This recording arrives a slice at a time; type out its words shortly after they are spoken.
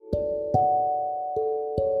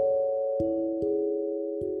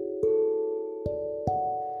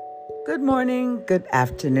Good morning, good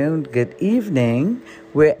afternoon, good evening,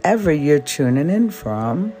 wherever you're tuning in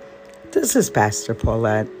from. This is Pastor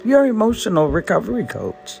Paulette, your emotional recovery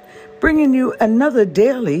coach, bringing you another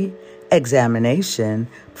daily examination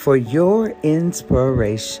for your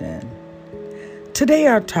inspiration. Today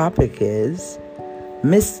our topic is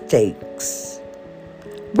mistakes.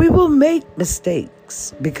 We will make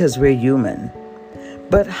mistakes because we're human,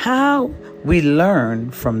 but how we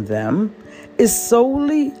learn from them is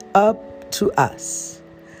solely up to us.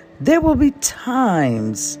 There will be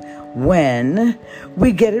times when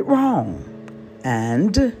we get it wrong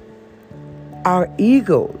and our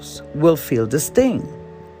egos will feel the sting.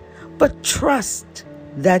 But trust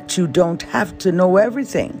that you don't have to know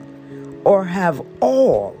everything or have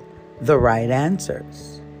all the right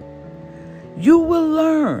answers. You will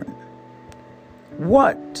learn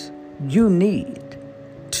what you need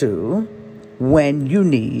to when you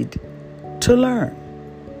need to learn.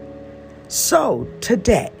 So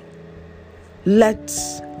today,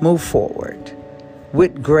 let's move forward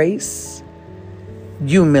with grace,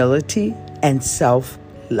 humility, and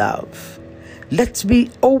self-love. Let's be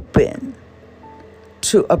open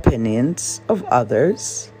to opinions of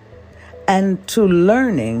others and to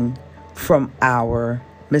learning from our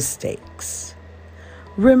mistakes.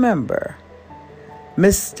 Remember,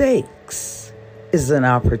 mistakes is an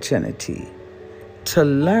opportunity to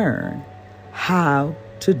learn how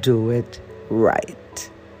to do it right.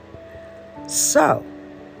 So,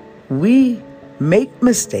 we make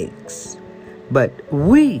mistakes, but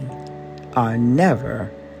we are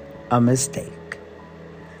never a mistake.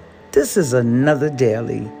 This is another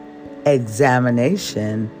daily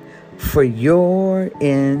examination for your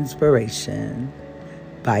inspiration.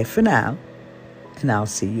 Bye for now, and I'll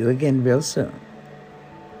see you again real soon.